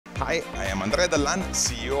Hi, I am Andrea DALLAN,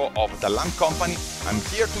 CEO of DALLAN Company. I'm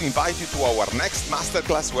here to invite you to our next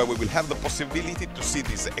masterclass where we will have the possibility to see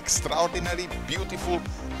this extraordinary, beautiful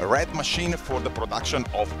red machine for the production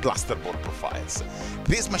of plasterboard profiles.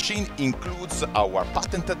 This machine includes our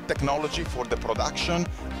patented technology for the production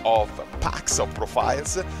of packs of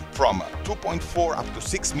profiles from 2.4 up to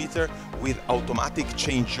 6 meters with automatic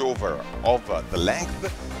changeover of the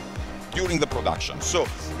length during the production. So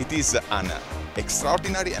it is an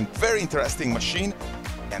extraordinary and very interesting machine,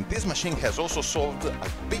 and this machine has also solved a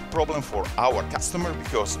big problem for our customer,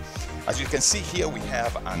 because as you can see here we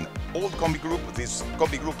have an old Combi group. This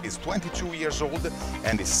Combi group is 22 years old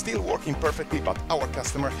and is still working perfectly, but our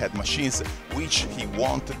customer had machines which he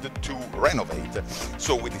wanted to renovate.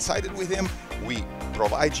 So we decided with him, we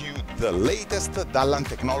provide you the latest DALLAN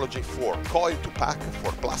technology for coil to pack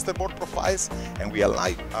for plasterboard profiles, and we allow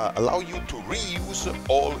you to reuse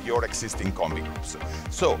all your existing Combi groups.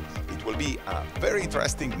 So it will be a very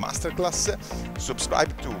interesting masterclass.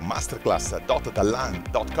 Subscribe to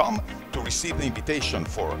masterclass.dallan.com to receive the invitation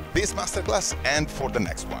for this masterclass and for the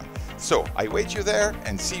next one. So I wait you there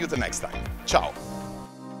and see you the next time. Ciao!